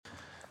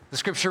The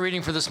scripture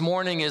reading for this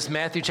morning is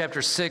Matthew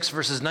chapter 6,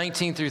 verses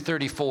 19 through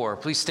 34.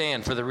 Please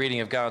stand for the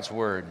reading of God's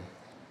word.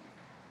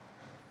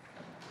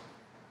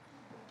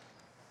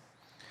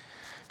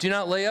 Do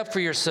not lay up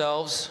for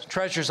yourselves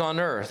treasures on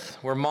earth,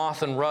 where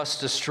moth and rust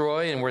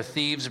destroy and where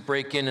thieves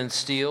break in and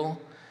steal.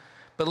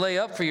 But lay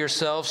up for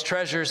yourselves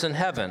treasures in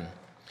heaven,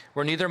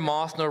 where neither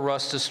moth nor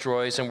rust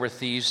destroys and where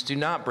thieves do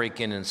not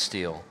break in and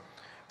steal.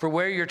 For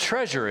where your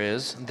treasure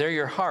is, there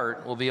your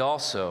heart will be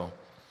also.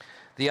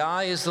 The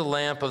eye is the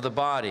lamp of the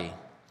body.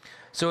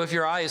 So if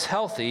your eye is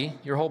healthy,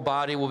 your whole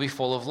body will be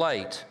full of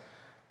light.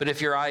 But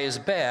if your eye is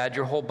bad,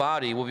 your whole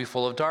body will be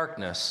full of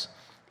darkness.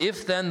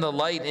 If then the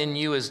light in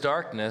you is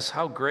darkness,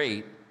 how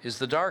great is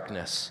the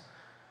darkness?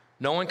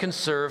 No one can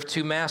serve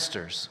two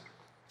masters,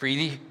 for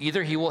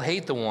either he will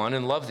hate the one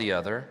and love the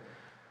other,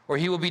 or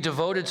he will be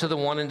devoted to the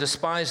one and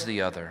despise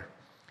the other.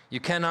 You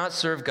cannot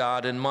serve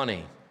God and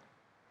money.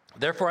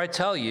 Therefore I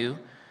tell you,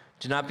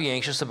 do not be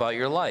anxious about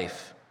your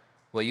life,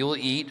 what you will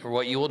eat or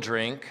what you will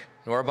drink,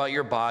 nor about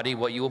your body,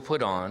 what you will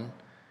put on.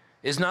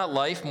 Is not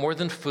life more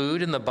than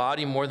food and the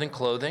body more than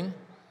clothing?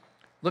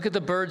 Look at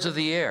the birds of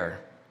the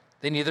air.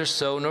 They neither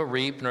sow nor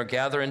reap nor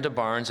gather into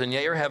barns, and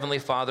yet your heavenly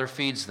Father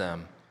feeds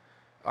them.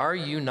 Are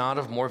you not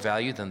of more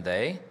value than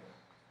they?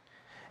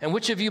 And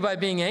which of you, by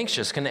being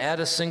anxious, can add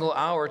a single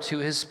hour to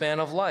his span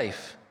of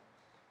life?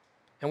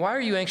 And why are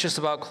you anxious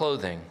about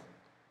clothing?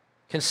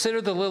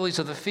 Consider the lilies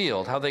of the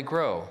field, how they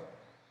grow.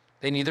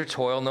 They neither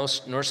toil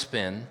nor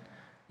spin.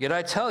 Yet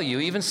I tell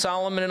you, even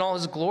Solomon in all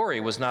his glory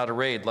was not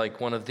arrayed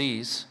like one of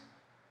these.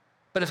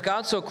 But if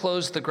God so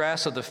clothes the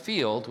grass of the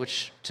field,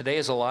 which today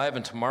is alive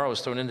and tomorrow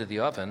is thrown into the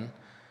oven,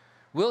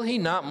 will he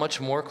not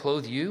much more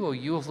clothe you, O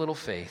you of little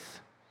faith?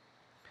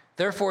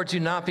 Therefore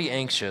do not be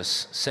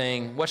anxious,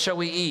 saying, what shall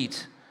we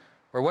eat?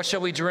 Or what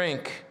shall we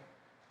drink?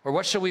 Or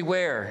what shall we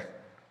wear?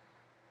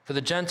 For the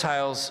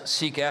Gentiles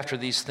seek after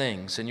these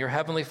things, and your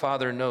heavenly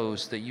Father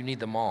knows that you need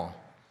them all.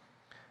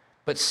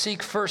 But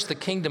seek first the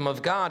kingdom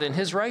of God and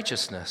his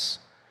righteousness,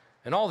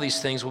 and all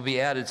these things will be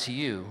added to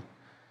you.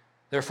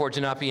 Therefore do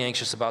not be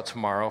anxious about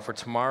tomorrow, for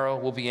tomorrow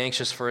will be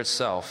anxious for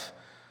itself.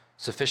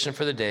 Sufficient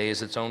for the day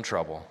is its own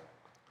trouble.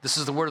 This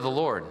is the word of the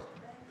Lord.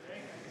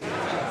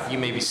 You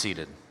may be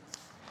seated.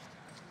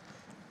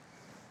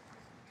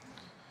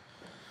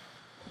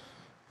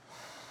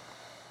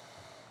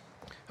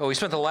 Well, we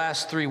spent the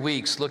last 3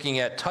 weeks looking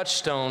at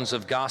touchstones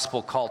of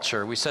gospel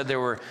culture. We said there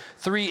were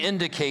 3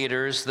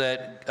 indicators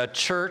that a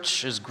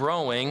church is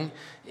growing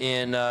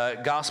in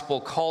gospel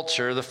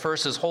culture. The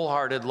first is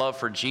wholehearted love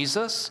for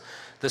Jesus.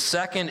 The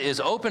second is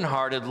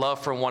open-hearted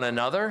love for one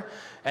another.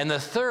 And the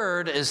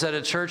third is that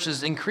a church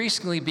is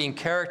increasingly being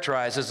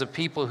characterized as a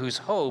people whose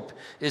hope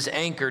is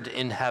anchored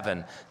in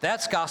heaven.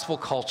 That's gospel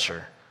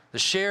culture, the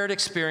shared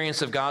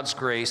experience of God's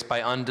grace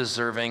by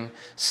undeserving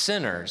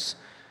sinners.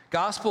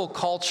 Gospel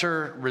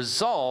culture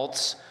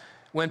results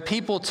when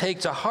people take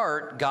to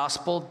heart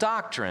gospel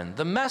doctrine,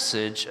 the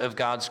message of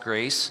God's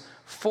grace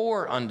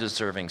for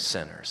undeserving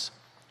sinners.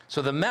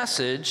 So the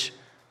message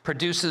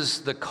produces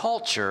the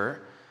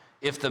culture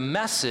if the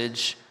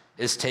message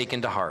is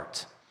taken to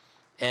heart.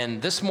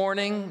 And this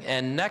morning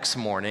and next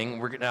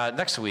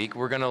week,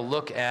 we're going to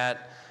look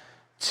at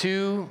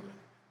two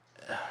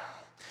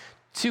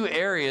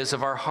areas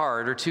of our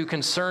heart, or 2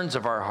 concerns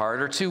of our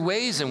heart, or 2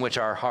 ways in which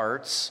our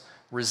hearts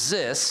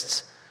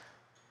resist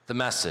the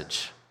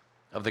message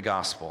of the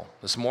gospel.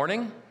 This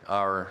morning,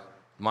 our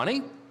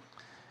money,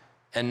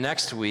 and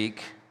next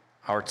week,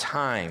 our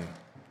time.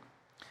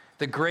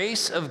 The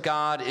grace of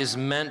God is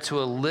meant to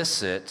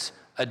elicit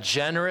a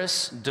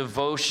generous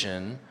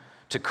devotion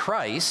to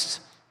Christ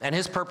and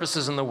his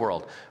purposes in the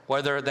world,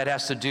 whether that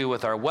has to do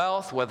with our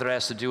wealth, whether it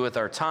has to do with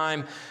our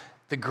time.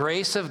 The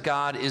grace of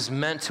God is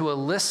meant to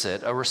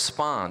elicit a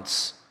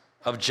response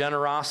of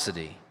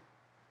generosity.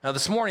 Now,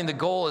 this morning, the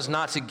goal is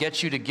not to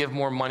get you to give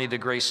more money to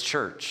Grace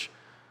Church.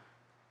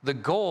 The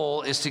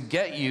goal is to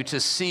get you to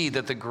see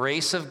that the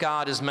grace of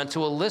God is meant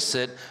to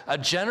elicit a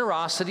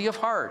generosity of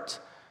heart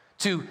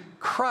to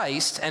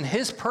Christ and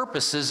his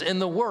purposes in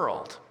the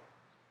world.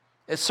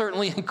 It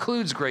certainly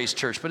includes Grace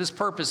Church, but his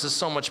purpose is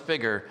so much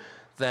bigger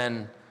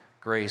than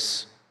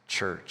Grace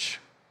Church.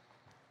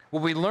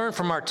 What we learn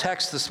from our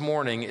text this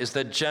morning is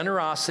that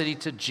generosity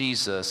to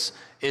Jesus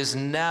is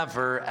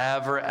never,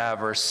 ever,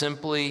 ever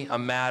simply a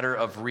matter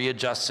of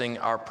readjusting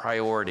our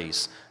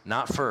priorities,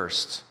 not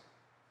first.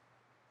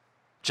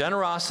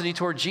 Generosity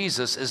toward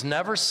Jesus is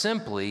never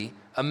simply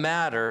a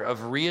matter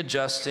of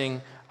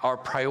readjusting our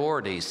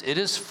priorities. It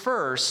is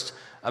first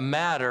a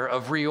matter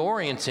of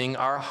reorienting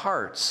our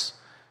hearts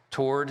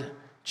toward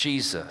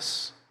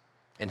Jesus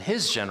and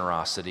his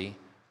generosity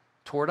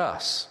toward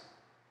us.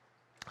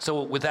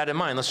 So with that in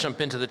mind, let's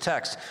jump into the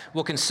text.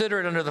 We'll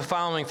consider it under the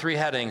following 3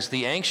 headings: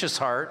 the anxious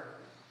heart,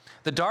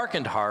 the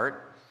darkened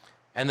heart,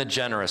 and the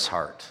generous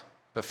heart.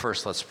 But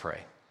first, let's pray.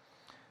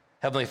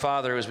 Heavenly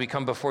Father, as we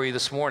come before you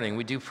this morning,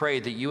 we do pray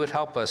that you would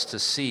help us to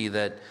see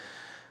that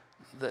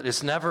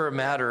it's never a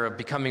matter of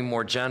becoming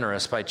more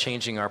generous by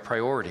changing our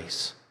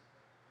priorities.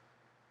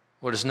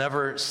 What is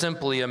never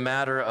simply a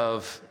matter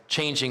of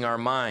changing our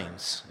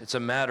minds. It's a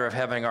matter of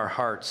having our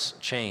hearts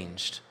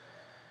changed.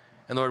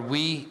 And Lord,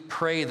 we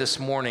pray this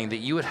morning that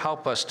you would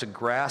help us to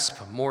grasp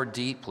more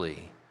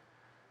deeply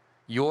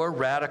your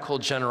radical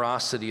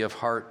generosity of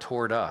heart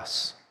toward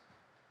us,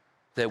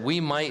 that we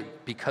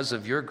might, because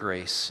of your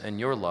grace and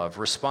your love,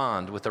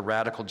 respond with a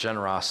radical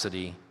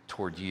generosity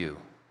toward you.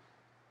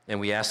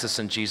 And we ask this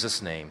in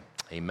Jesus' name,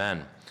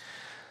 amen.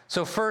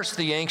 So first,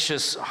 the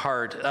anxious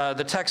heart.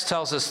 The text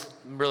tells us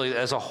really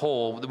as a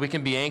whole that we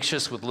can be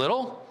anxious with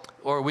little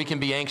or we can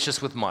be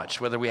anxious with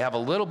much. Whether we have a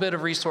little bit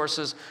of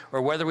resources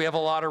or whether we have a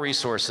lot of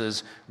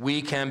resources,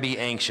 we can be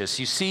anxious.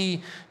 You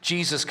see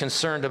Jesus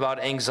concerned about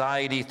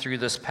anxiety through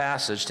this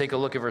passage. Take a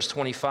look at verse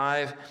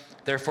 25.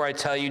 Therefore I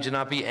tell you, do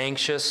not be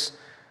anxious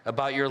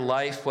about your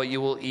life, what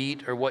you will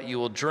eat or what you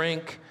will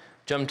drink.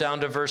 Jump down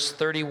to verse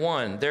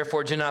 31.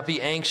 Therefore do not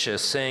be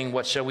anxious, saying,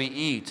 what shall we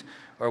eat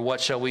or what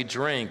shall we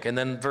drink? And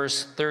then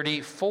verse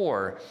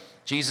 34.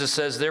 Jesus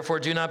says, therefore,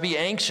 do not be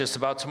anxious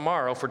about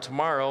tomorrow, for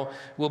tomorrow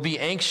will be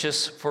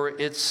anxious for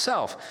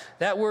itself.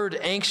 That word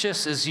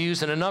anxious is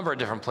used in a number of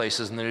different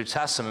places in the New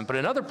Testament, but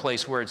another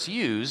place where it's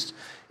used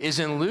is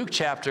in Luke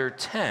chapter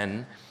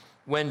 10,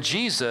 when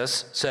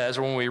Jesus says,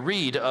 or when we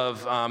read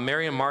of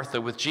Mary and Martha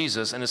with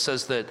Jesus, and it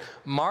says that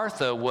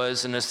Martha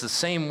was, and it's the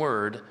same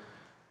word,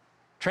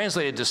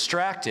 translated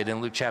distracted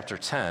in Luke chapter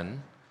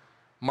 10.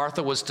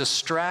 Martha was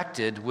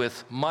distracted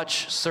with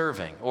much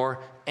serving, or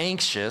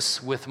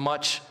anxious with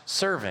much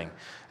serving.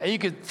 And you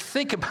could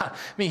think about,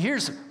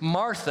 here's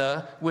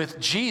Martha with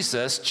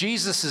Jesus.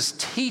 Jesus is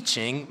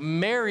teaching.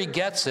 Mary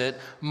gets it.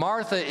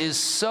 Martha is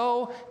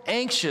so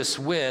anxious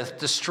with,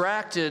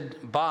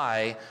 distracted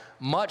by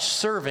much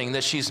serving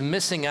that she's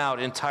missing out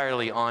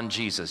entirely on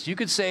Jesus. You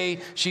could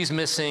say she's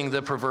missing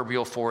the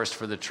proverbial forest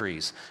for the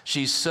trees.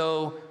 She's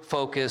so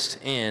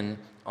focused in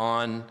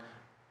on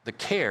the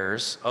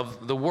cares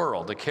of the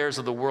world. The cares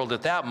of the world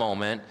at that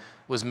moment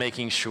was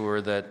making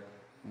sure that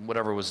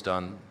whatever was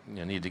done,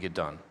 needed to get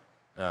done.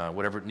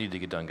 Whatever needed to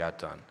get done got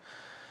done.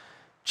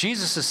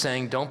 Jesus is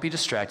saying, don't be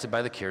distracted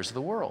by the cares of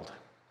the world.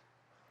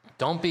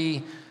 Don't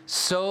be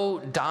so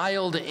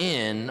dialed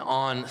in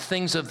on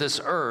things of this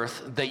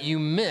earth that you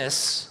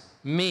miss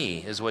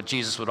me, is what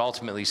Jesus would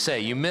ultimately say.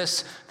 You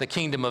miss the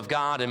kingdom of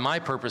God and my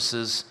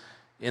purposes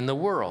in the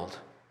world.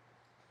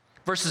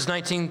 Verses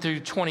 19 through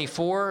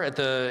 24, at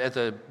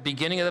the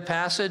beginning of the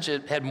passage,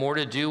 it had more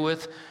to do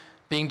with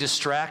being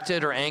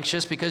distracted or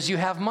anxious because you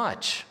have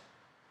much.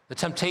 The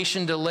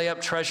temptation to lay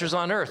up treasures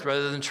on earth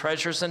rather than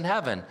treasures in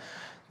heaven.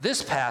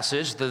 This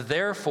passage, the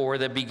therefore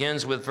that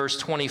begins with verse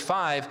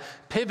 25,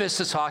 pivots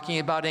to talking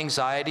about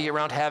anxiety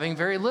around having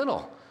very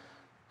little.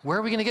 Where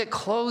are we going to get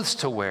clothes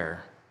to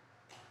wear?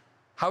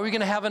 How are we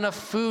going to have enough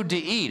food to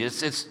eat?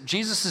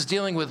 Jesus is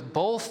dealing with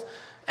both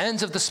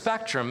ends of the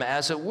spectrum,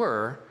 as it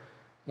were,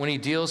 when he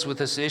deals with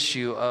this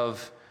issue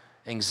of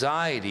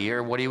anxiety,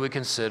 or what he would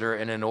consider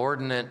an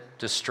inordinate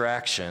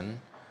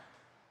distraction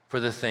for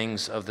the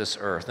things of this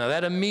earth. Now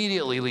that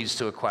immediately leads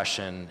to a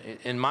question.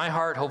 In my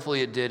heart,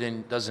 hopefully it did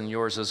and does in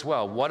yours as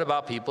well. What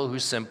about people who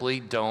simply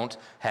don't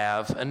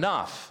have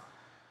enough?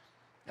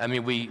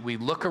 We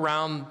look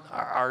around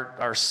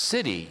our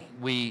city.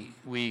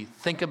 We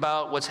think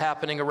about what's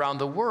happening around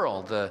the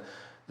world,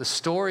 the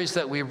stories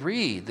that we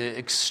read, the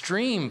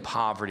extreme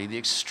poverty, the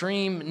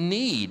extreme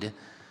need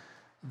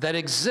that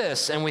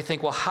exists, and we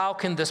think, well, how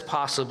can this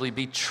possibly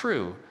be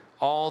true?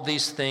 All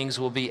these things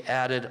will be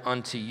added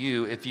unto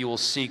you if you will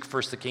seek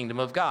first the kingdom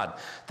of God.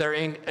 They're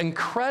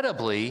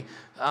incredibly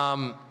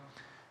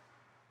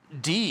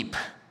deep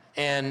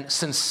and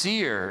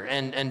sincere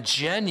and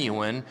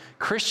genuine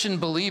Christian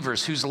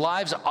believers whose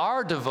lives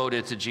are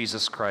devoted to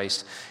Jesus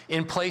Christ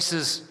in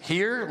places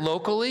here,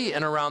 locally,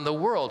 and around the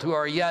world, who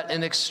are yet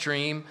in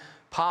extreme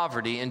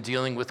poverty and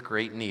dealing with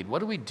great need. What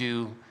do we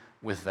do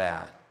with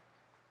that?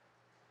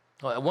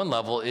 Well, at one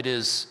level, it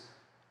is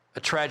a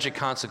tragic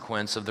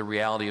consequence of the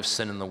reality of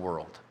sin in the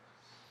world.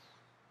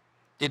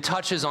 It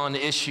touches on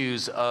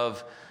issues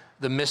of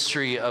the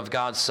mystery of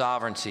God's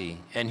sovereignty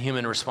and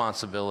human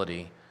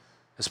responsibility,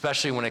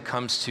 especially when it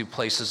comes to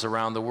places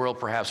around the world,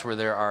 perhaps where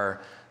there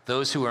are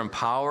those who are in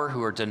power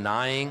who are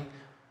denying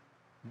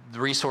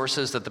the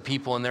resources that the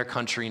people in their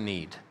country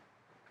need.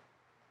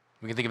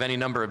 We can think of any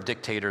number of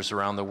dictators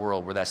around the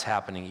world where that's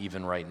happening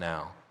even right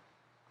now.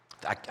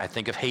 I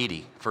think of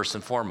Haiti, first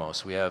and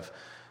foremost. We have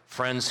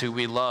friends who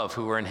we love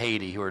who are in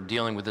Haiti who are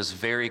dealing with this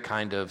very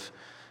kind of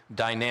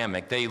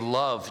dynamic. They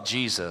love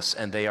Jesus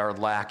and they are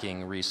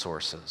lacking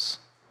resources.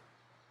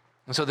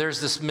 And so there's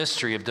this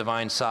mystery of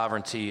divine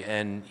sovereignty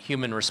and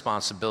human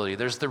responsibility.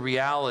 There's the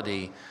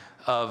reality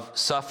of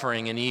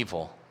suffering and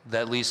evil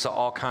that leads to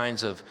all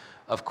kinds of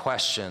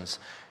questions.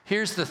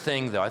 Here's the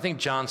thing, though. I think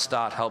John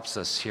Stott helps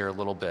us here a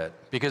little bit,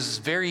 because it's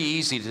very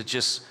easy to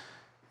just,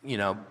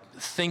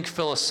 think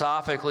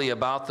philosophically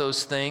about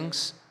those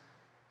things.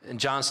 And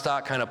John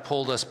Stott kind of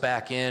pulled us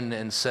back in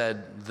and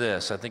said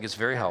this. I think it's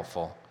very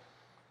helpful.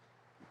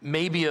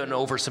 Maybe an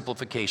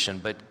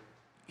oversimplification, but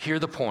hear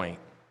the point.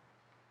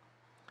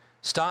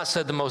 Stott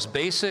said the most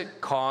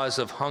basic cause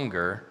of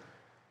hunger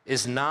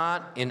is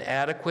not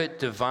inadequate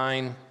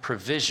divine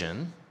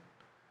provision,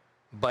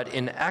 but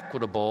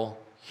inequitable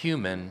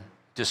human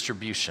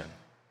distribution.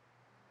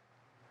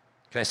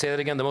 Can I say that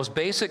again? The most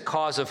basic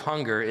cause of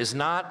hunger is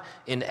not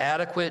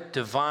inadequate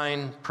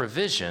divine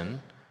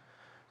provision,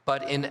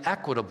 but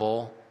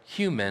inequitable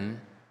human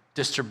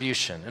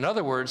distribution. In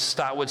other words,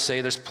 Stott would say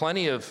there's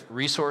plenty of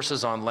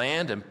resources on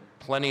land and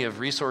plenty of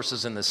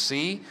resources in the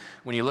sea.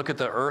 When you look at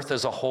the earth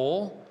as a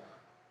whole,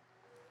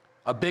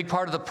 a big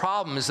part of the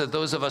problem is that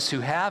those of us who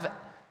have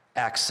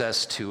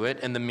access to it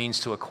and the means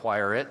to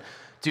acquire it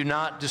do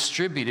not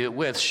distribute it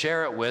with,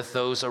 share it with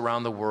those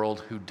around the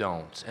world who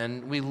don't.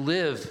 And we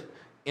live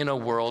in a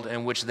world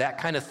in which that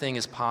kind of thing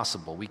is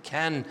possible. We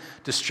can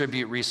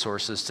distribute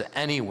resources to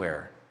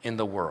anywhere in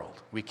the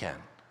world. We can.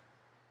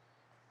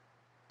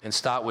 And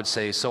Stott would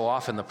say, so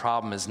often the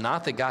problem is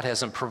not that God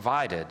hasn't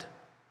provided,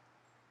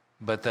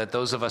 but that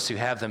those of us who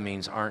have the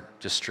means aren't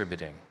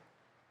distributing.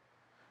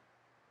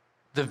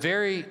 The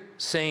very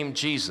same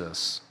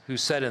Jesus who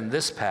said in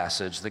this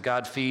passage that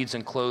God feeds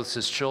and clothes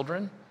his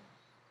children,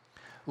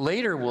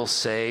 later will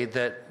say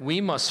that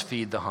we must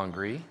feed the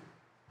hungry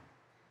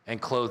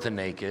and clothe the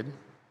naked,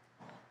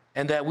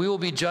 and that we will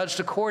be judged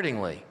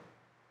accordingly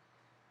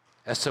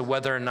as to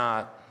whether or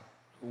not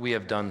we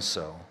have done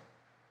so.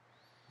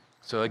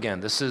 So again,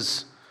 this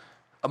is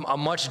a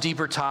much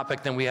deeper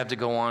topic than we have to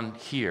go on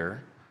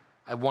here.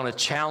 I want to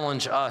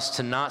challenge us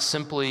to not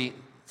simply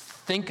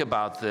think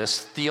about this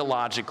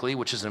theologically,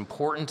 which is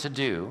important to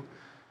do,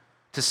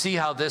 to see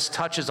how this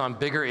touches on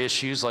bigger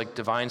issues like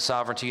divine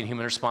sovereignty and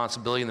human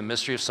responsibility and the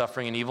mystery of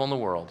suffering and evil in the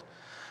world,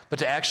 but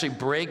to actually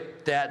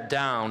break that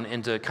down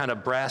into kind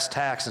of brass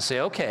tacks and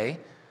say, okay,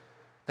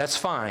 that's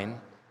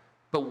fine,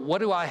 but what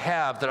do I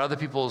have that other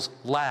people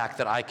lack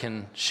that I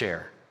can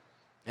share?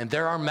 And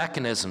there are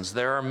mechanisms,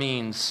 there are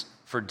means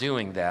for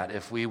doing that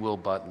if we will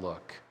but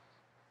look.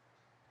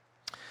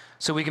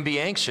 So we can be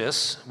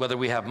anxious whether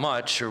we have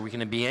much, or we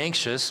can be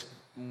anxious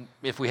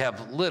if we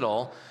have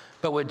little.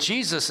 But what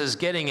Jesus is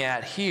getting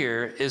at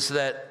here is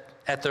that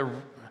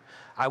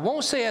I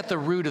won't say at the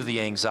root of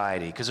the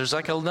anxiety, because there's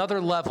like another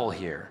level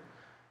here.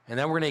 And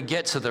then we're going to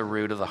get to the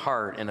root of the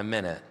heart in a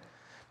minute.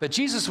 But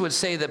Jesus would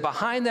say that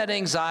behind that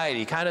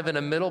anxiety, kind of in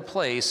a middle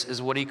place,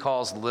 is what he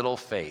calls little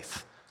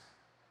faith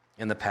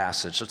in the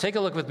passage. So take a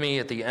look with me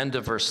at the end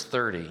of verse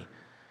 30.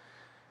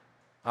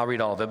 I'll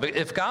read all of it. But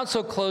if God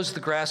so clothes the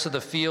grass of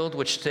the field,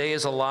 which today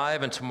is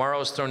alive and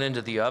tomorrow is thrown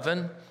into the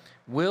oven,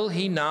 will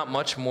he not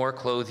much more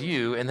clothe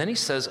you? And then he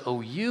says,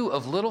 O you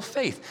of little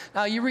faith.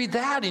 Now you read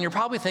that and you're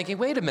probably thinking,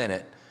 wait a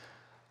minute.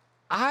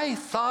 I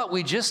thought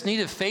we just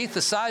needed faith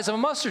the size of a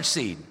mustard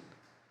seed.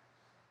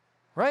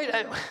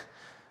 Right?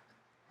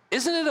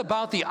 Isn't it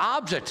about the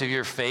object of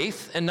your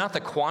faith and not the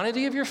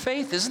quantity of your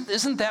faith?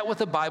 Isn't that what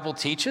the Bible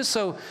teaches?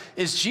 So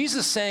is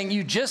Jesus saying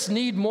you just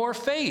need more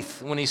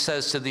faith when he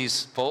says to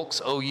these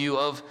folks, "Oh, you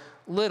of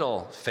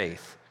little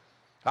faith"?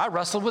 I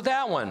wrestled with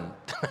that one.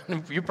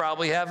 You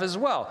probably have as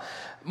well.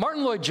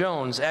 Martin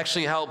Lloyd-Jones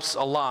actually helps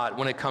a lot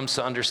when it comes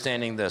to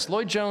understanding this.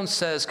 Lloyd-Jones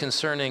says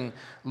concerning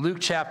Luke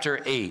chapter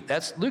 8.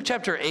 Luke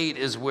chapter 8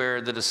 is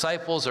where the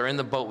disciples are in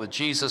the boat with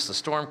Jesus. The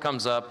storm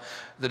comes up.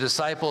 The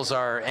disciples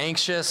are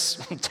anxious,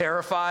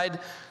 terrified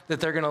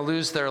that they're going to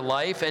lose their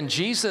life. And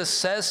Jesus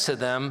says to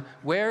them,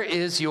 "Where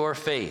is your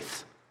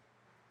faith?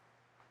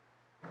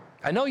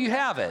 I know you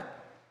have it.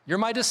 You're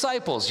my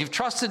disciples. You've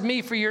trusted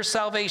me for your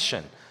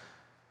salvation.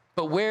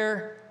 But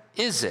where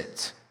is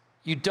it?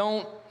 You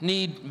don't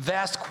need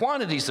vast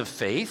quantities of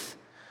faith.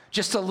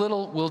 Just a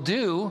little will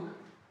do.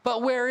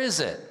 But where is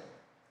it?"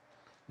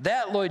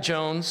 That,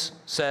 Lloyd-Jones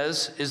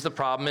says, is the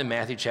problem in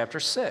Matthew chapter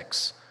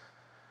 6.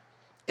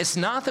 It's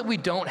not that we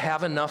don't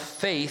have enough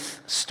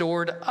faith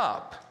stored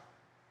up,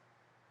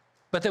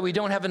 but that we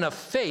don't have enough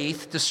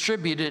faith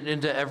distributed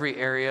into every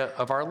area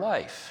of our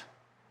life.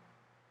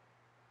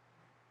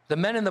 The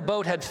men in the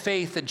boat had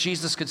faith that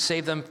Jesus could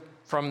save them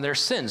from their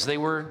sins. They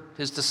were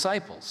his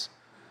disciples.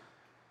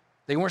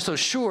 They weren't so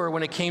sure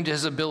when it came to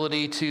his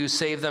ability to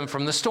save them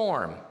from the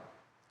storm.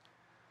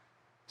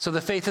 So the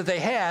faith that they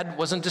had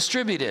wasn't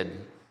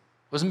distributed,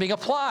 wasn't being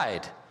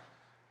applied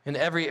in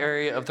every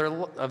area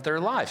of their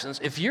lives. And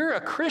if you're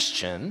a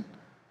Christian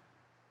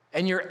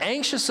and you're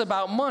anxious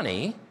about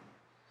money,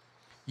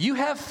 you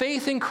have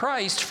faith in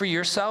Christ for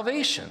your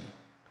salvation.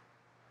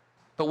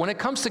 But when it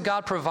comes to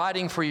God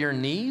providing for your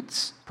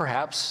needs,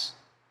 perhaps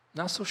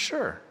not so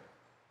sure.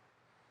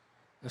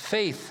 The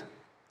faith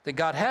that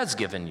God has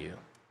given you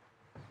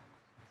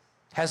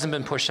hasn't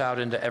been pushed out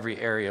into every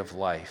area of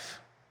life.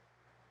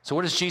 So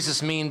what does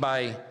Jesus mean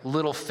by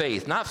little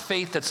faith? Not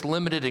faith that's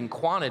limited in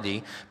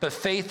quantity, but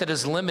faith that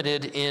is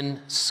limited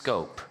in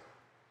scope.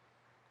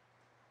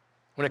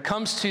 When it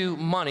comes to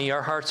money,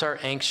 our hearts are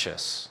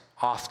anxious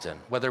often,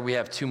 whether we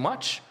have too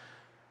much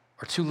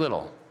or too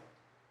little.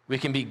 We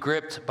can be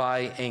gripped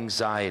by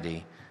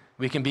anxiety.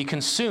 We can be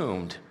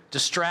consumed,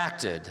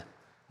 distracted,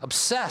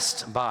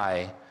 obsessed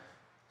by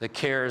the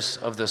cares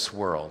of this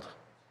world.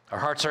 Our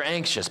hearts are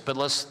anxious, but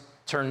let's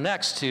turn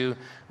next to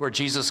where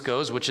Jesus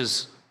goes, which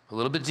is a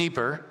little bit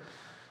deeper,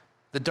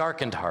 the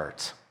darkened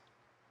heart.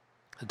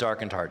 a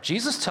darkened heart.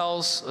 Jesus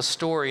tells a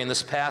story in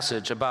this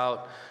passage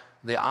about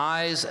the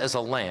eyes as a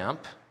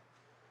lamp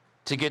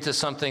to get to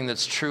something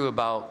that's true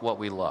about what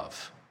we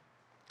love.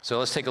 So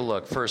let's take a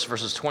look. First,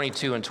 verses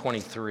 22 and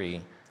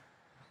 23.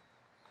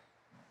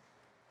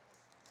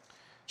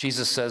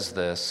 Jesus says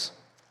this,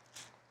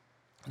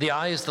 "The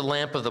eye is the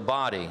lamp of the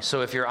body.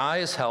 So if your eye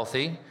is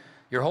healthy,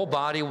 your whole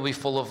body will be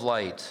full of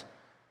light.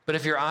 But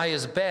if your eye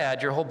is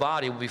bad, your whole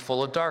body will be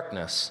full of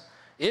darkness.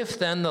 If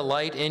then the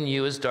light in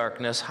you is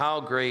darkness, how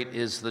great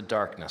is the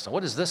darkness?" Now,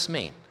 what does this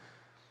mean?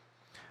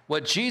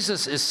 What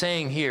Jesus is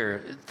saying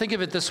here, think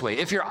of it this way.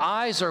 If your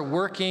eyes are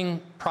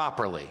working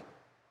properly,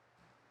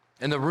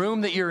 and the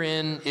room that you're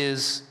in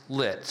is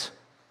lit,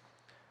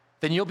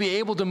 then you'll be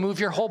able to move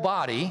your whole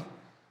body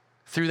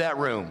through that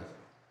room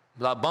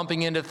without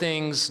bumping into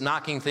things,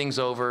 knocking things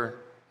over,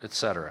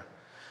 etc.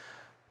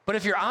 But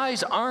if your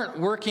eyes aren't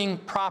working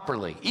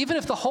properly, even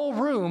if the whole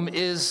room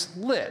is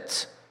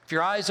lit, if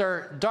your eyes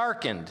are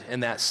darkened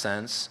in that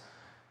sense,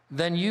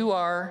 then you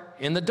are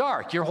in the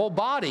dark. Your whole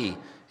body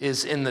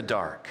is in the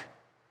dark.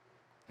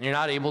 And you're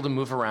not able to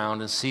move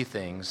around and see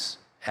things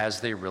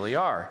as they really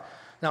are.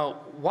 Now,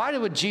 why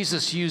would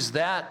Jesus use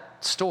that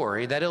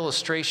story, that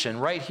illustration,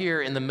 right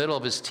here in the middle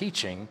of his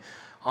teaching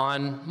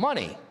on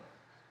money?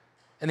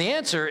 And the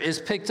answer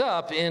is picked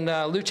up in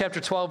Luke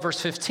chapter 12,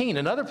 verse 15,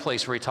 another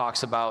place where he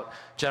talks about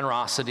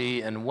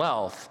generosity and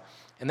wealth.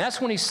 And that's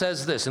when he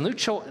says this. In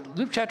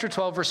Luke chapter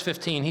 12, verse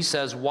 15, he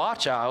says,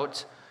 "Watch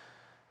out,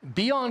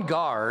 be on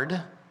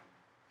guard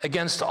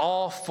against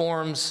all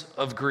forms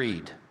of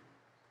greed."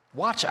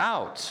 Watch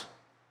out.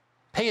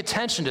 Pay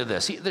attention to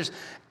this. There's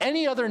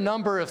any other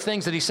number of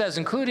things that he says,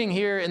 including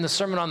here in the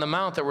Sermon on the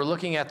Mount that we're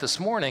looking at this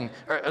morning,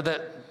 or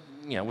that,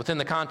 within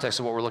the context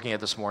of what we're looking at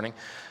this morning,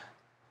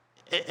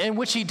 in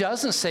which he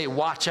doesn't say,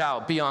 watch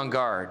out, be on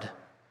guard.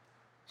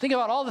 Think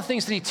about all the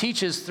things that he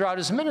teaches throughout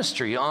his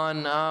ministry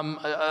on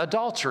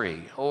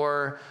adultery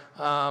or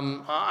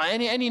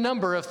any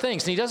number of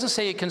things. And he doesn't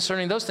say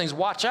concerning those things,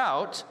 watch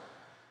out,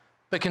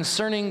 but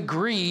concerning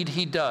greed,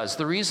 he does.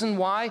 The reason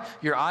why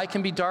your eye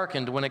can be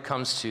darkened when it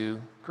comes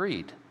to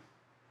greed.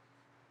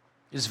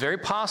 It's very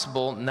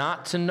possible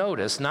not to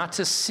notice, not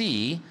to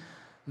see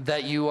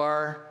that you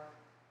are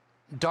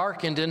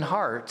darkened in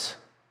heart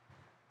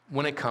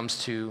when it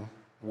comes to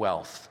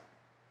wealth.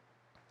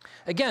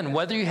 Again,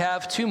 whether you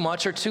have too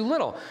much or too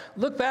little.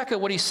 Look back at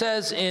what he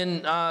says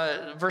in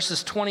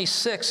verses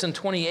 26 and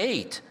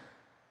 28.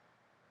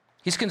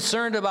 He's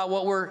concerned about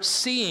what we're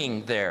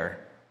seeing there.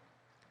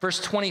 Verse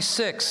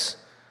 26,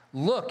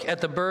 "Look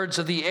at the birds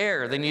of the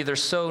air. They neither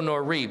sow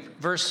nor reap."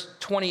 Verse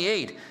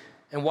 28,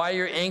 "And why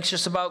you're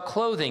anxious about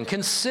clothing,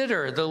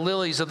 consider the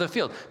lilies of the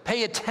field."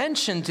 Pay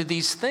attention to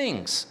these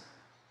things,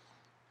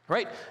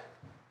 right?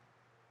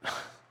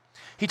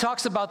 He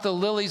talks about the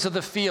lilies of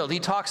the field. He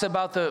talks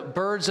about the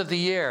birds of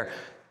the air.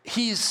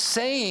 He's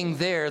saying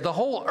there the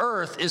whole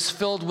earth is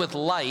filled with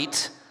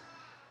light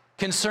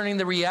concerning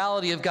the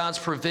reality of God's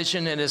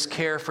provision and his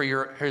care for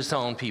his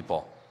own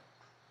people.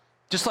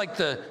 Just like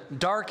the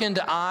darkened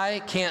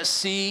eye can't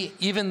see,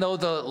 even though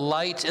the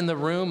light in the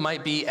room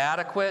might be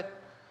adequate,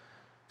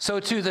 so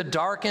too the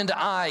darkened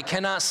eye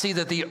cannot see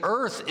that the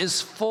earth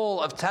is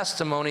full of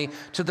testimony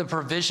to the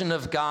provision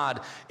of God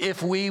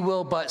if we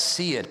will but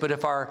see it. But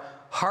if our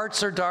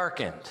hearts are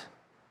darkened,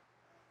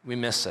 we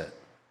miss it.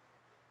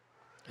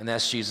 And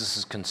that's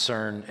Jesus'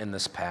 concern in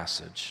this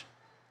passage.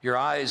 Your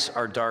eyes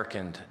are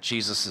darkened,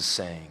 Jesus is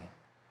saying.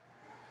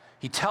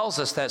 He tells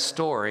us that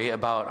story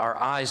about our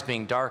eyes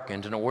being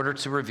darkened in order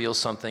to reveal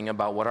something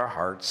about what our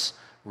hearts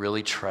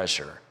really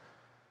treasure,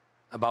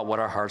 about what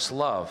our hearts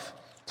love.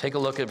 Take a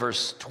look at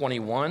verse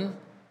 21.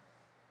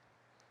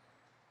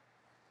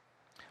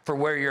 "For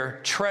where your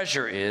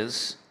treasure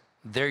is,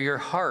 there your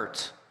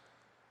heart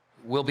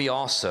will be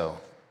also."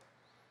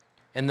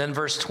 And then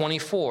verse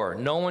 24,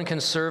 "No one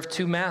can serve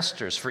two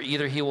masters, for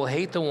either he will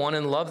hate the one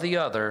and love the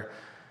other,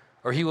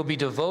 or he will be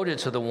devoted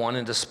to the one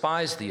and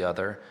despise the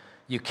other.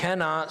 You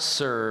cannot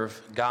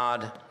serve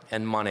God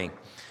and money."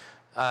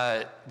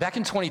 Back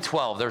in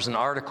 2012, there was an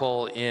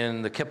article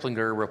in the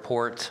Kiplinger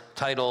report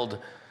titled,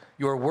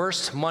 "Your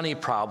worst money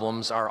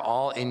problems are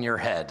all in your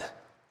head."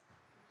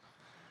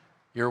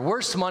 Your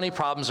worst money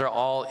problems are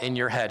all in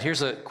your head.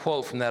 Here's a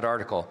quote from that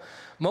article.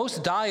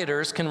 "Most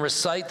dieters can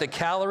recite the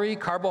calorie,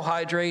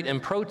 carbohydrate,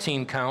 and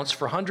protein counts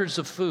for hundreds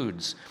of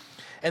foods,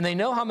 and they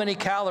know how many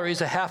calories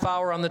a half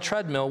hour on the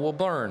treadmill will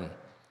burn.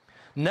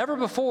 Never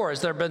before has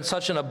there been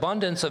such an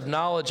abundance of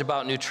knowledge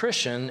about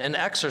nutrition and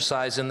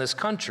exercise in this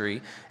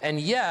country,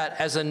 and yet,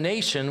 as a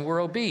nation, we're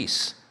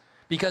obese,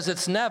 because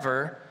it's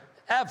never,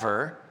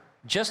 ever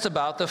just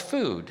about the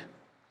food.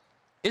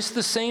 It's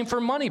the same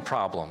for money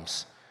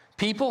problems.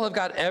 People have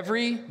got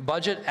every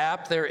budget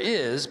app there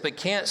is, but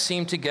can't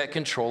seem to get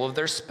control of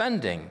their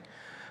spending.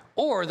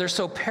 Or they're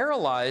so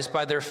paralyzed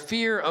by their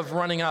fear of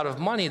running out of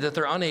money that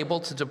they're unable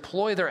to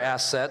deploy their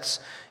assets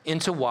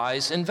into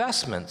wise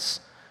investments.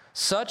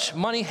 Such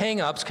money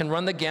hang-ups can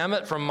run the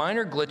gamut from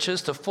minor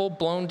glitches to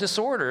full-blown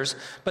disorders,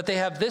 but they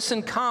have this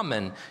in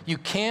common. You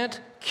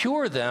can't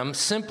cure them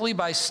simply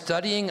by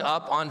studying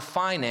up on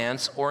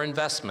finance or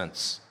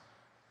investments.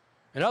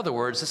 In other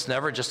words, it's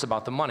never just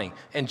about the money.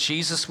 And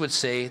Jesus would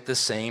say the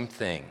same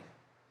thing.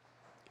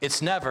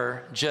 It's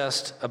never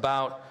just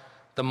about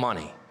the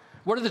money.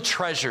 What are the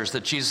treasures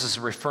that Jesus is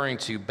referring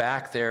to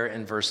back there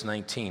in verse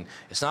 19?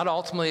 It's not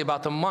ultimately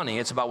about the money,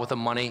 it's about what the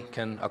money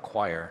can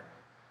acquire.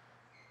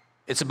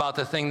 It's about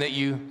the thing that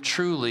you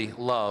truly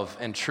love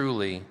and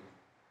truly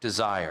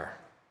desire.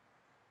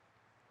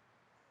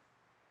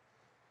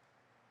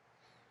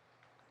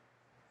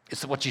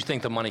 It's what you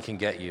think the money can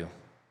get you.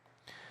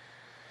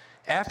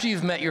 After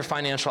you've met your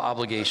financial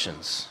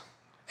obligations,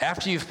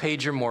 after you've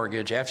paid your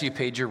mortgage, after you've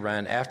paid your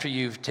rent, after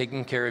you've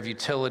taken care of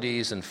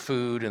utilities and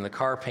food and the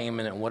car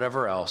payment and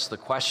whatever else, the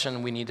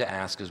question we need to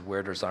ask is,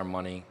 where does our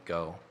money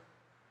go?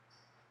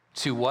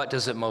 To what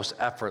does it most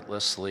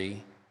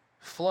effortlessly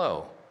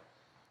flow?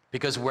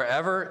 Because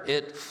wherever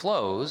it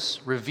flows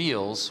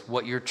reveals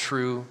what your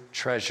true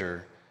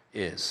treasure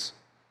is.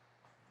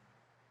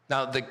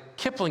 Now, the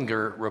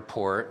Kiplinger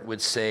report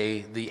would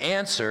say the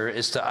answer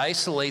is to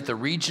isolate the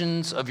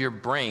regions of your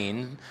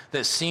brain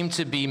that seem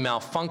to be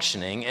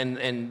malfunctioning,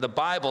 and the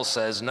Bible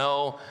says,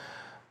 no,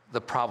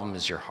 the problem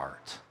is your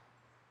heart.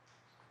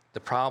 The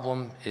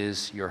problem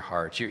is your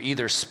heart. You're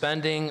either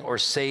spending or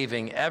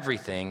saving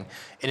everything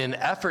in an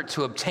effort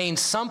to obtain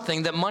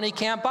something that money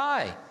can't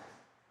buy.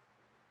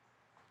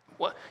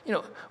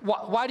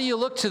 Why do you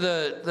look to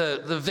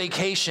the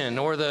vacation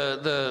or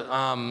the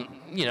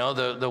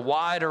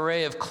wide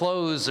array of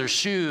clothes or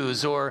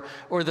shoes or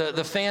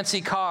the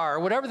fancy car or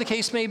whatever the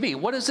case may be?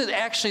 What is it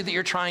actually that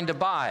you're trying to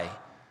buy?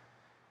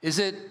 Is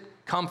it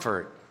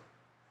comfort?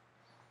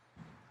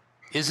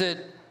 Is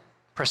it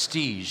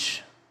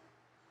prestige?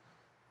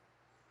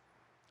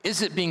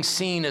 Is it being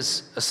seen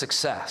as a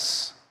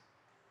success?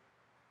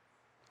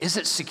 Is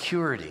it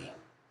security?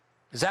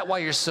 Is that why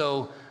you're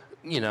so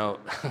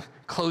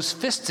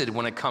close-fisted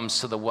when it comes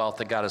to the wealth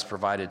that God has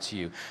provided to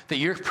you? That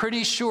you're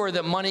pretty sure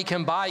that money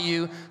can buy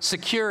you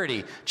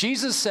security.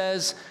 Jesus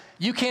says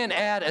you can't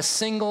add a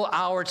single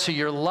hour to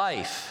your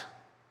life.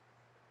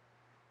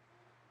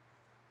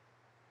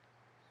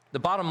 The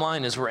bottom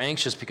line is we're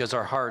anxious because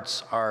our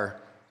hearts are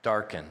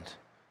darkened.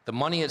 The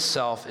money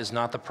itself is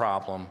not the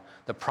problem.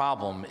 The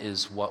problem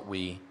is what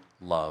we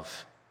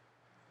love.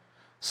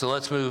 So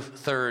let's move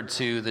third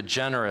to the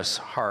generous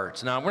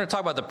heart. Now, we're going to talk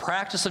about the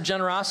practice of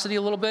generosity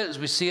a little bit as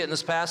we see it in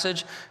this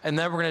passage, and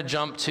then we're going to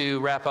jump to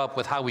wrap up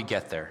with how we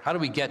get there. How do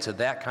we get to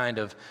that kind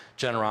of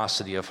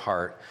generosity of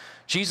heart?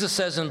 Jesus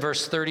says in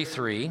verse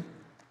 33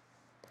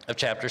 of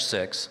chapter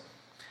 6,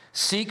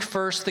 seek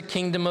first the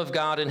kingdom of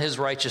God and his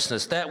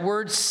righteousness. That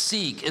word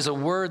seek is a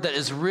word that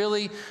is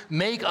really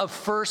make a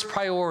first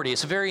priority.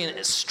 It's a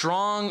very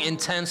strong,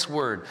 intense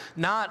word.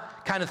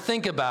 Not kind of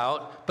think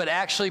about, but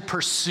actually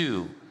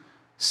pursue.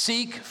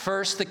 Seek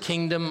first the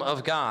kingdom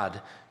of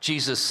God,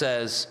 Jesus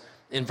says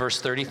in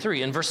verse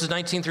 33. In verses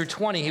 19 through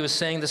 20, he was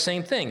saying the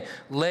same thing.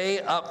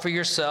 Lay up for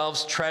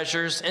yourselves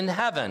treasures in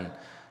heaven,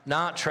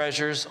 not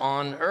treasures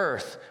on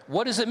earth.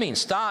 What does it mean?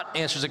 Stott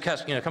answers a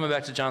question, coming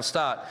back to John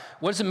Stott.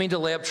 What does it mean to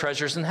lay up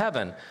treasures in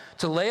heaven?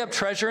 To lay up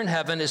treasure in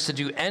heaven is to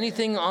do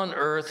anything on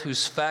earth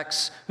whose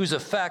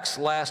effects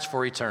last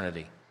for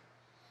eternity.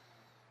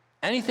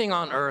 Anything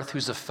on earth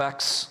whose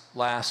effects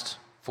last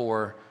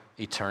for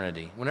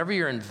eternity. Whenever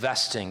you're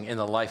investing in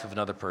the life of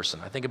another person,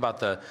 I think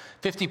about the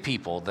 50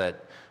 people that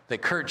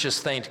Kurt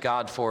just thanked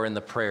God for in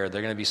the prayer.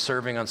 They're going to be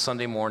serving on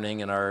Sunday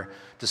morning in our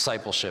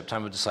discipleship,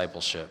 time of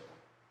discipleship.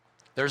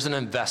 There's an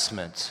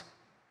investment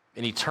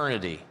in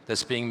eternity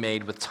that's being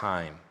made with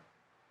time.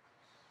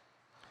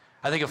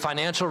 I think of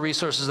financial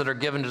resources that are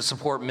given to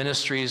support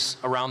ministries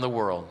around the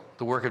world,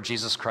 the work of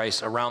Jesus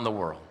Christ around the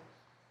world.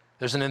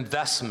 There's an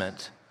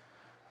investment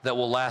that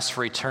will last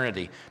for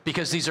eternity,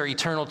 because these are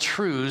eternal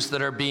truths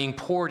that are being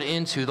poured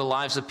into the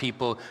lives of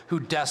people who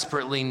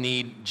desperately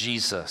need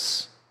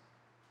Jesus.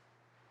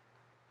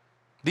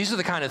 These are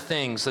the kind of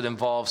things that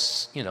involve,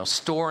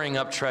 storing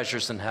up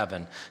treasures in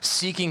heaven,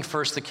 seeking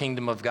first the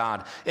kingdom of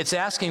God. It's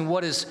asking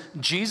what is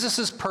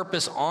Jesus'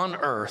 purpose on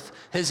earth,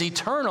 his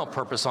eternal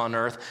purpose on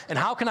earth, and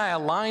how can I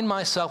align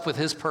myself with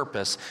his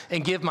purpose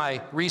and give my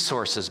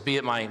resources, be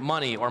it my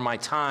money or my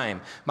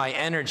time, my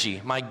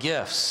energy, my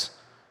gifts,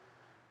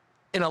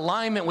 in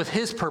alignment with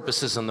his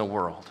purposes in the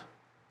world.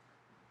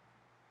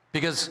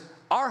 Because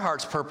our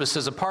heart's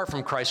purposes, apart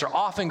from Christ, are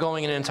often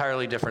going in an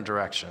entirely different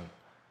direction.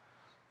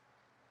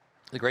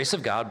 The grace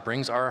of God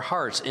brings our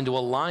hearts into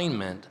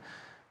alignment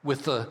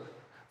with the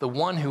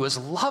one who has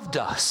loved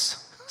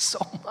us so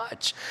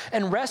much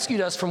and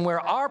rescued us from where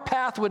our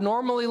path would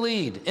normally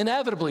lead,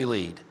 inevitably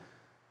lead.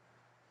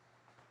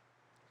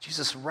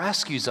 Jesus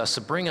rescues us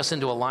to bring us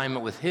into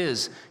alignment with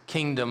his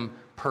kingdom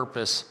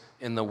purpose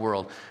in the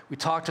world. We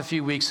talked a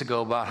few weeks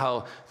ago about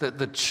how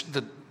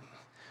the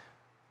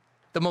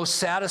most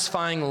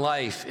satisfying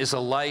life is a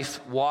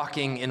life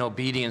walking in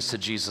obedience to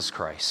Jesus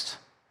Christ.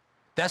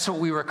 That's what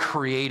we were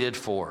created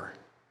for.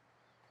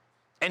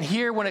 And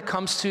here, when it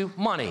comes to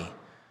money,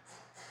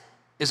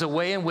 is a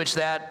way in which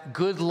that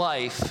good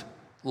life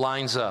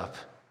lines up.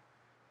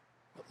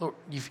 Lord,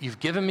 you've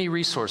given me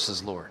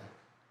resources, Lord,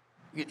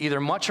 either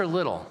much or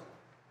little.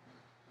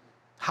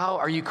 How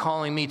are you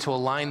calling me to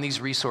align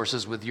these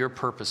resources with your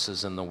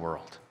purposes in the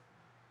world?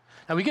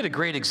 Now, we get a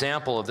great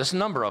example of this, a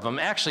number of them.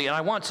 Actually, and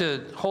I want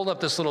to hold up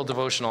this little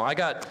devotional. I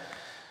got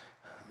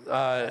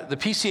the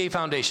PCA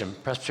Foundation,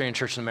 Presbyterian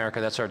Church in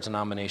America, that's our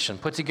denomination,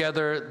 put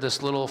together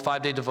this little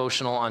 5-day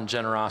devotional on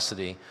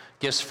generosity,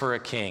 Gifts for a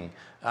King.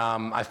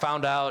 I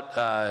found out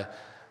a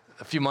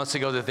few months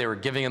ago that they were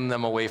giving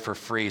them away for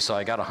free, so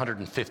I got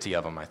 150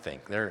 of them, I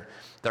think. They're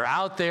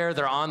out there,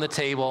 they're on the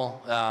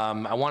table.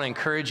 I want to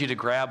encourage you to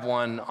grab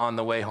one on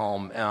the way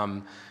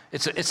home.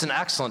 It's an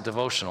excellent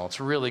devotional. It's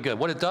really good.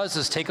 What it does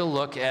is take a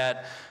look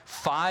at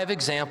 5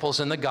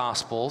 examples in the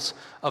Gospels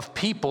of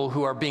people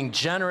who are being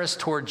generous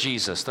toward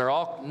Jesus. There are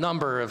all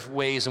number of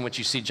ways in which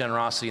you see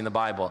generosity in the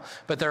Bible,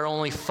 but there are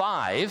only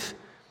 5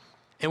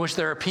 in which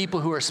there are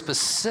people who are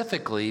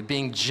specifically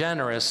being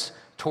generous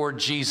toward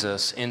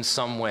Jesus in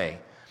some way.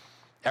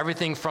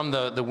 Everything from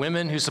the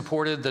women who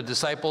supported the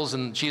disciples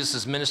in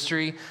Jesus'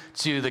 ministry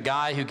to the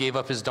guy who gave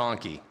up his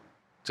donkey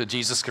so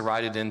Jesus could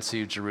ride it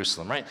into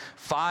Jerusalem, right?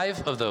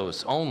 5 of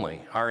those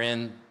only are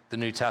in the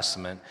New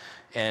Testament,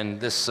 and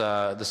this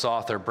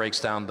author breaks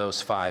down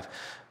those 5.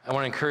 I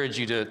want to encourage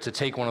you to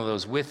take one of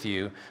those with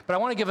you, but I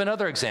want to give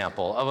another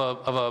example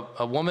of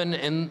a woman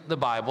in the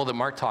Bible that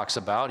Mark talks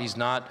about.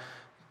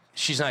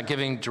 She's not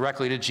giving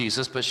directly to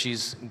Jesus, but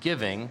she's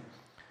giving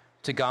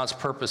to God's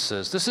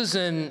purposes. This is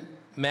in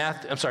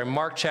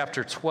Mark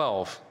chapter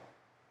 12,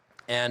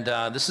 and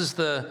this is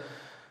the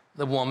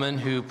woman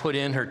who put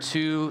in her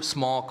 2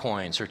 small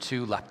coins, her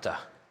 2 lepta.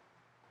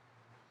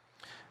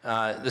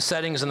 The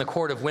settings in the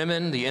court of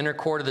women, the inner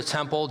court of the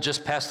temple,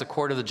 just past the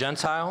court of the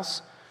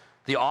Gentiles.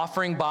 The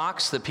offering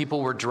box that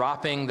people were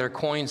dropping their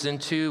coins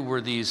into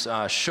were these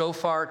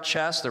shofar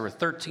chests. There were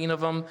 13 of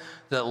them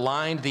that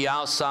lined the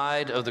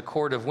outside of the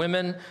court of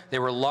women. They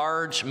were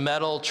large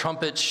metal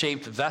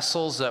trumpet-shaped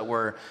vessels that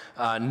were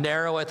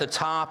narrow at the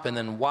top and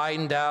then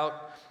widened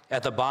out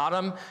at the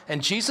bottom.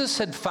 And Jesus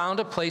had found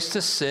a place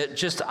to sit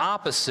just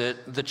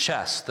opposite the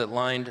chest that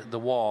lined the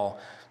wall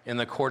in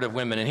the court of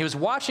women. And he was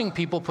watching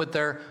people put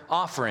their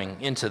offering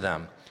into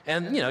them.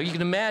 And, you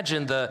can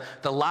imagine the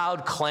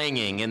loud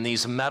clanging in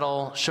these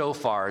metal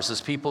shofars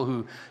as people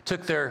who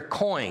took their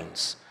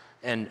coins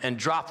and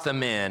dropped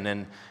them in,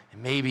 and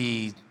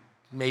maybe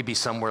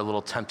some were a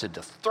little tempted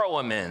to throw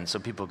them in so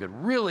people could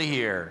really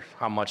hear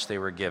how much they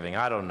were giving.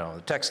 I don't know.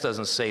 The text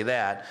doesn't say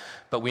that,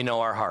 but we know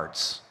our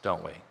hearts,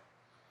 don't we?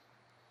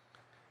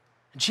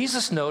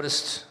 Jesus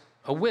noticed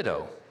a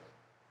widow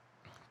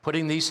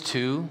putting these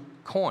 2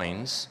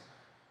 coins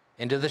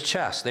into the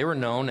chest. They were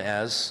known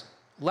as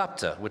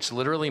lepta, which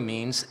literally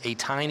means a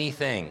tiny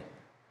thing.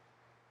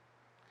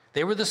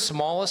 They were the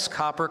smallest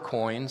copper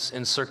coins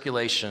in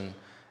circulation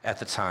at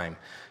the time.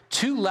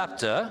 2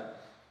 lepta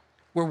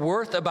were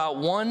worth about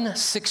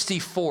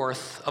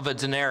 1/64th of a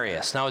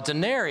denarius. Now, a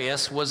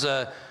denarius was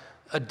a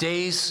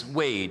day's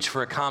wage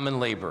for a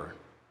common laborer.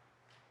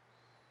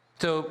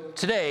 So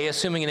today,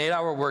 assuming an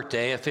 8-hour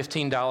workday at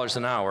 $15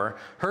 an hour,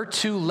 her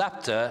 2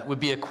 lepta would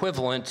be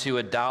equivalent to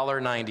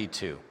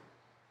 $1.92.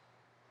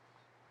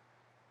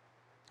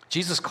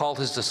 Jesus called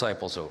his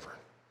disciples over,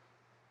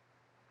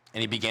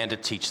 and he began to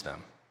teach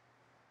them.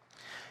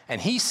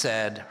 And he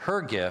said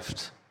her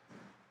gift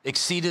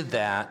exceeded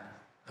that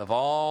of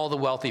all the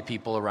wealthy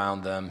people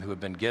around them who had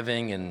been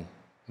giving and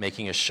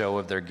making a show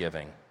of their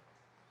giving.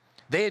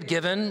 They had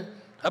given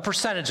a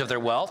percentage of their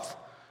wealth,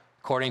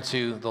 according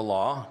to the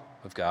law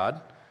of God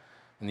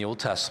in the Old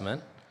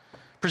Testament.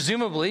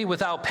 Presumably,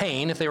 without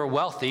pain, if they were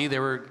wealthy, they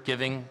were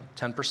giving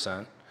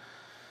 10%.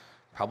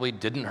 Probably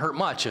didn't hurt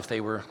much if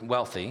they were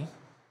wealthy.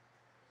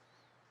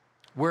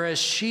 Whereas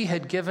she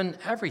had given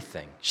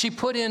everything. She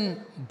put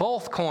in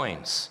both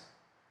coins,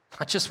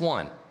 not just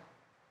one,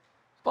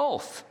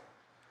 both.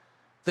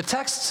 The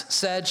text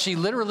said she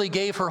literally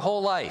gave her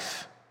whole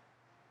life.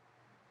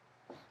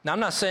 Now, I'm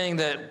not saying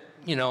that,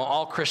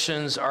 all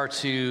Christians are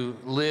to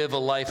live a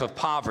life of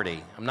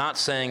poverty. I'm not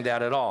saying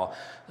that at all.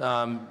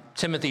 Paul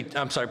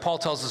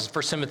tells us in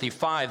 1 Timothy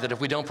 5 that if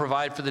we don't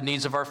provide for the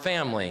needs of our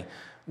family,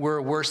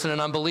 we're worse than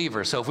an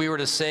unbeliever. So if we were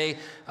to say,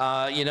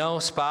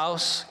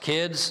 spouse,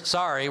 kids,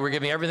 sorry, we're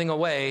giving everything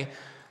away,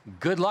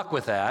 good luck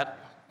with that.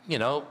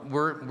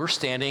 We're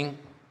standing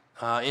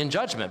in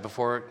judgment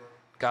before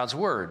God's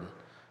word.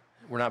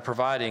 We're not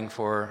providing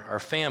for our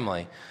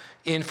family.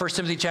 In 1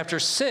 Timothy chapter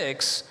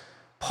 6,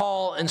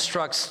 Paul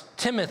instructs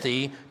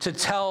Timothy to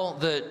tell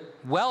the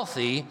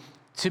wealthy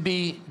to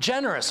be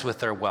generous with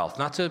their wealth,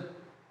 not to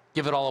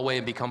give it all away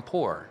and become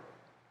poor.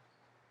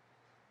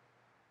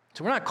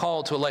 So we're not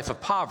called to a life of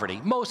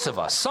poverty. Most of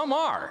us, some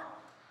are,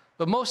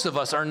 but most of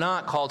us are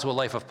not called to a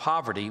life of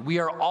poverty. We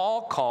are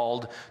all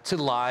called to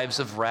lives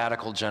of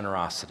radical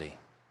generosity.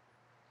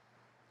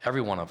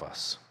 Every one of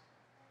us.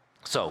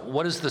 So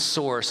what is the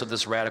source of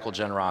this radical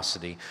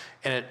generosity?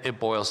 And it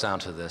boils down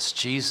to this: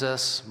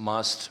 Jesus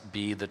must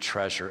be the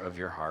treasure of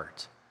your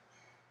heart.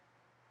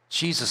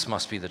 Jesus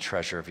must be the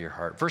treasure of your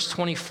heart. Verse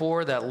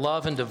 24, that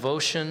love and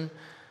devotion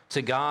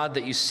to God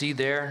that you see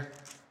there.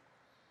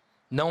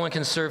 No one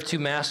can serve two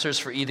masters,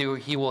 for either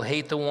he will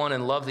hate the one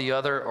and love the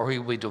other, or he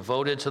will be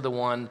devoted to the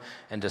one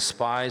and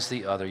despise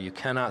the other. You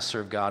cannot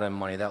serve God and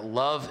money. That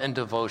love and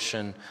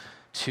devotion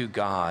to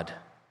God,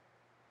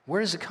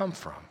 where does it come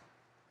from?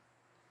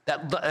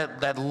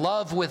 That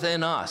love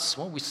within us.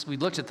 Well, we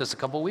looked at this a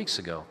couple weeks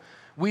ago.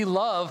 We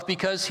love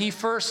because he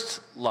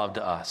first loved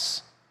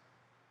us.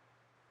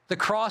 The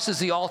cross is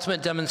the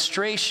ultimate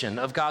demonstration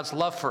of God's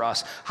love for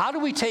us. How do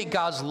we take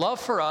God's love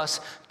for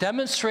us,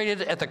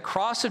 demonstrated at the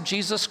cross of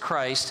Jesus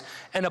Christ,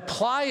 and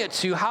apply it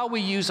to how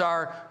we use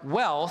our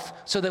wealth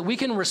so that we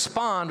can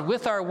respond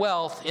with our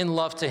wealth in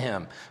love to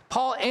him?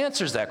 Paul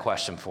answers that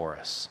question for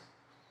us.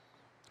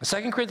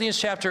 In 2 Corinthians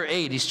chapter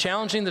 8, he's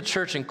challenging the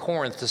church in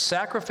Corinth to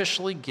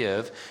sacrificially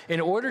give in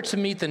order to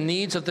meet the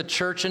needs of the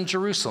church in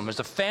Jerusalem. There's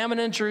a famine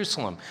in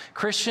Jerusalem.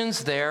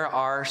 Christians there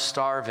are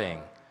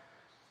starving.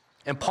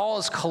 And Paul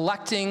is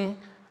collecting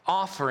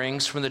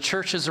offerings from the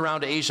churches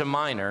around Asia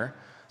Minor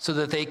so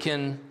that they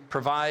can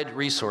provide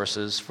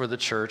resources for the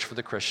church, for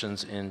the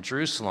Christians in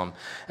Jerusalem.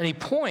 And he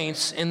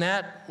points in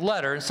that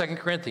letter in 2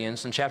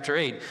 Corinthians in chapter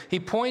 8, he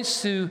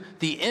points to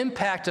the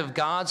impact of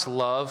God's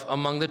love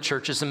among the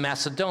churches in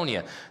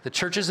Macedonia. The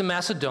churches in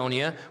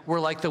Macedonia were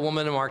like the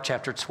woman in Marc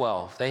chapter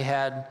 12. They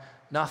had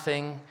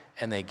nothing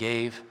and they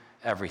gave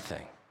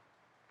everything.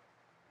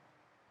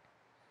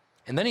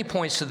 And then he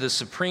points to the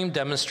supreme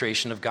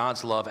demonstration of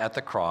God's love at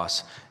the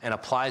cross and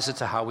applies it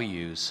to how we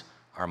use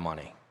our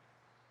money.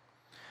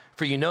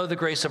 For you know the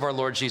grace of our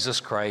Lord Jesus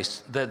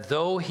Christ, that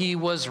though he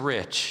was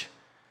rich,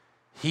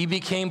 he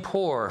became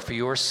poor for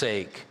your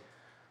sake,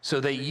 so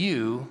that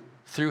you,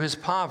 through his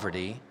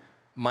poverty,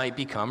 might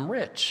become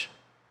rich.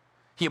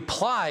 He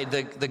applied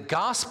the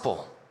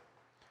gospel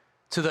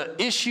to the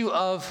issue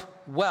of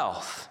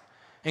wealth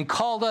and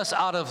called us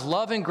out of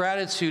love and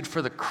gratitude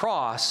for the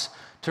cross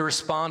to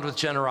respond with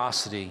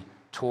generosity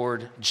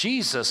toward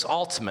Jesus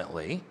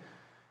ultimately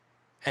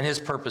and his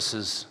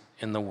purposes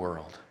in the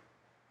world.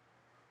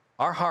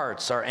 Our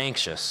hearts are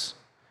anxious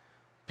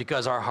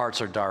because our hearts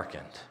are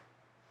darkened.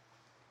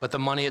 But the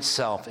money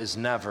itself is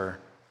never,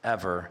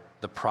 ever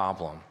the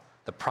problem.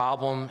 The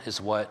problem is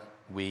what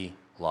we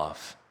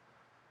love.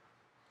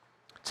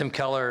 Tim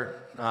Keller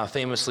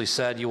famously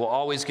said, "You will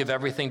always give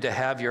everything to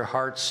have your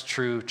heart's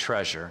true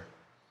treasure.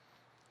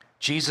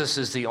 Jesus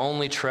is the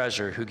only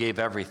treasure who gave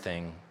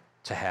everything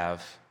to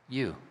have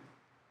you."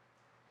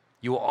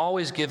 You will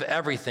always give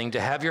everything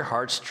to have your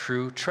heart's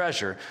true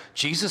treasure.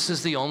 Jesus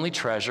is the only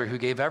treasure who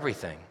gave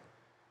everything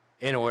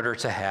in order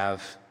to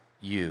have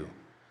you.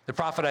 The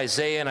prophet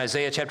Isaiah in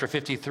Isaiah chapter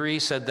 53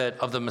 said that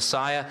of the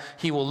Messiah,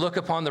 he will look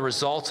upon the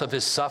results of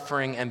his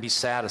suffering and be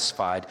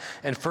satisfied.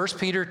 And 1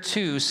 Peter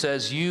 2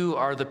 says, you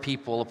are the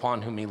people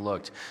upon whom he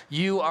looked.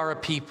 You are a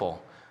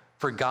people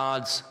for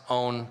God's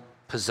own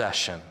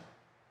possession.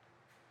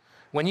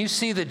 When you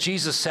see that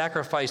Jesus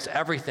sacrificed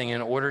everything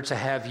in order to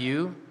have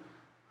you,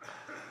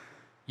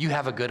 you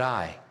have a good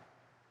eye.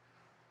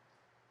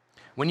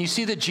 When you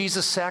see that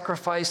Jesus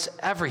sacrificed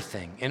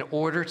everything in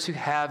order to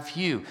have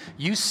you,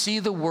 you see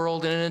the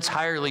world in an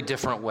entirely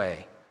different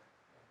way.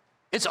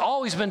 It's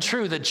always been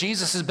true that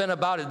Jesus has been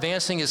about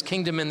advancing his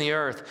kingdom in the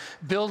earth,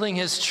 building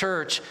his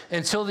church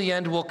until the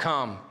end will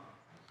come.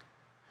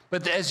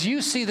 But as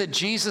you see that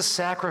Jesus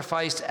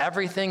sacrificed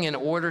everything in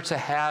order to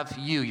have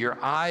you, your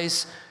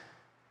eyes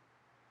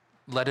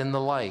let in the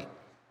light.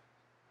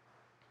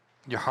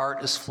 Your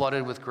heart is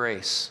flooded with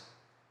grace,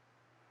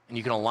 and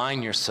you can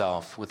align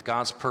yourself with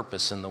God's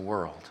purpose in the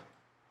world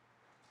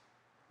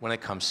when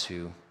it comes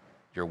to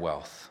your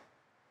wealth,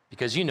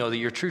 because you know that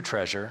your true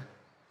treasure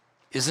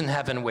is in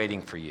heaven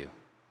waiting for you,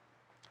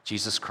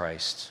 Jesus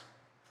Christ,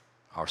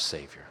 our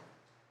Savior.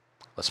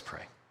 Let's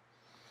pray.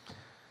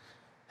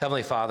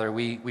 Heavenly Father,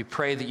 we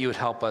pray that you would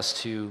help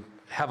us to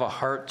have a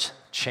heart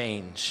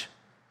change.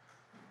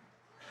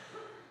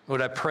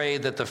 Lord, I pray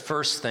that the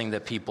first thing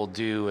that people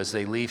do as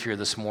they leave here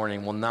this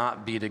morning will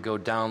not be to go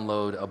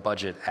download a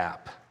budget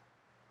app.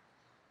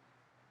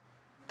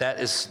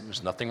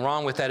 There's nothing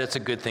wrong with that, it's a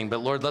good thing.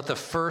 But Lord, let the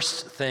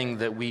first thing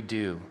that we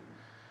do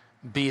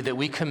be that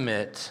we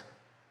commit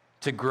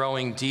to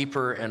growing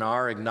deeper in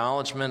our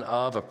acknowledgement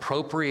of,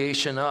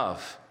 appropriation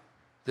of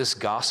this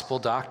gospel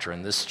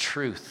doctrine, this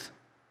truth,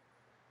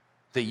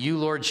 that you,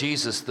 Lord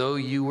Jesus, though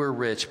you were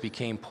rich,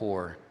 became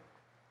poor,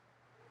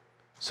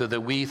 so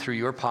that we, through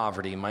your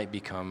poverty, might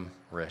become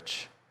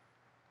rich.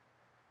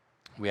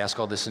 We ask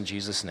all this in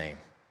Jesus' name.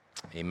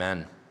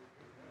 Amen.